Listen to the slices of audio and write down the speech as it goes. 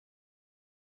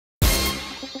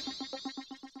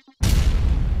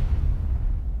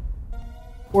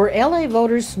Were LA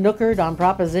voters snookered on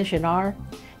Proposition R?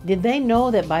 Did they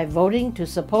know that by voting to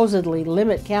supposedly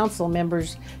limit council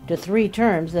members to 3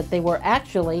 terms that they were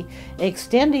actually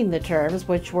extending the terms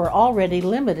which were already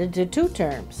limited to 2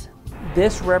 terms?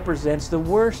 This represents the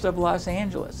worst of Los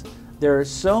Angeles. There is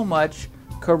so much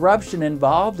corruption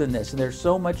involved in this, and there's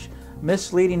so much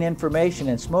misleading information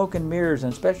and smoke and mirrors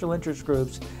and special interest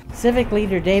groups. Civic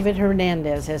leader David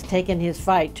Hernandez has taken his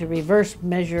fight to reverse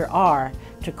Measure R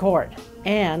to court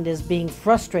and is being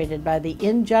frustrated by the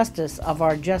injustice of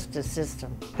our justice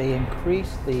system. They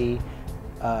increased the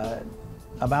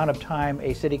amount of time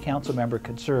a city council member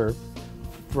could serve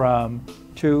from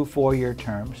 2 4-year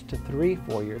terms to 3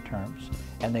 4-year terms,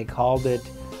 and they called it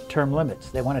term limits.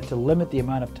 They wanted to limit the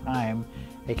amount of time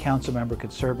a council member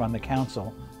could serve on the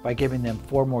council by giving them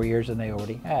 4 more years than they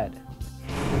already had.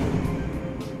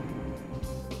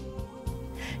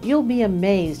 You'll be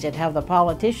amazed at how the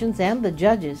politicians and the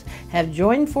judges have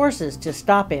joined forces to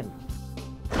stop him.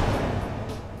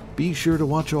 Be sure to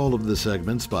watch all of the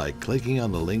segments by clicking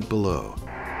on the link below.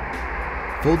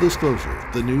 Full disclosure,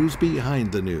 the news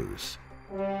behind the news.